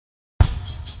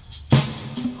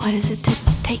What is it to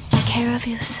take care of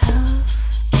yourself?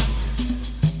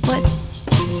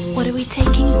 What are we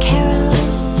taking care of?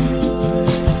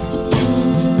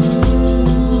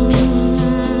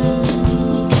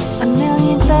 A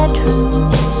million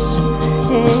bedrooms,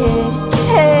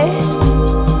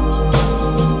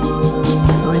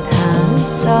 with hands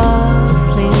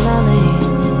softly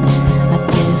lulling at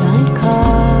divine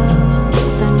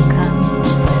calls and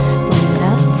comes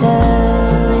without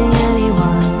telling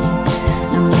anyone.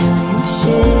 A million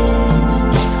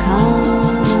ships come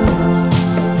along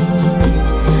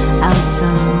out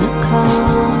on the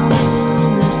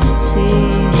calmest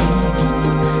seas.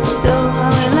 So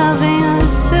are we loving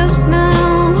ourselves now?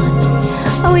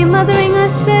 Are we mothering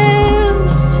ourselves?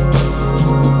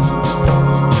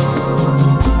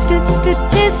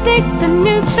 Statistics and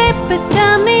newspapers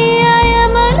tell me I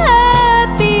am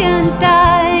unhappy and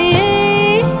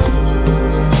dying,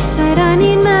 but I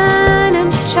need man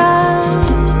and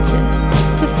child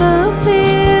to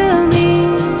fulfill me,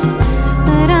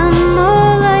 that I'm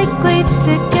more likely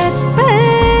to get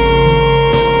breast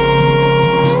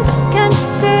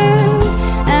cancer,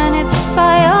 and it's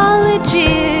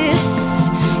biology.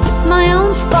 It's my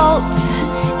own fault.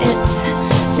 It's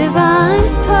divine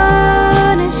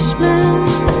punishment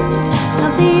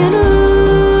of the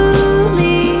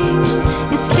unruly.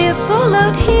 It's fearful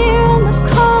out here on the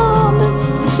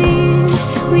calmest seas.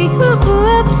 We grew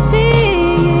up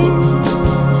singing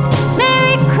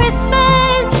Merry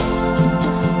Christmas,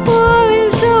 war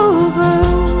is over.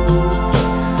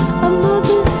 A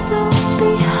mother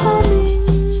softly humming.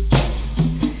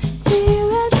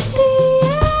 We're at the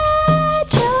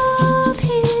edge of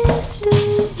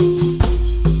history.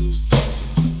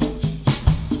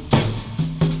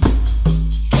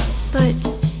 But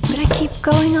I keep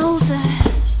growing older.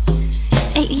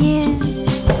 8 years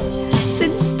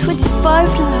since 25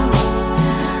 now,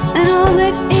 and all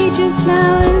that ages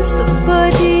now is the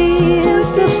body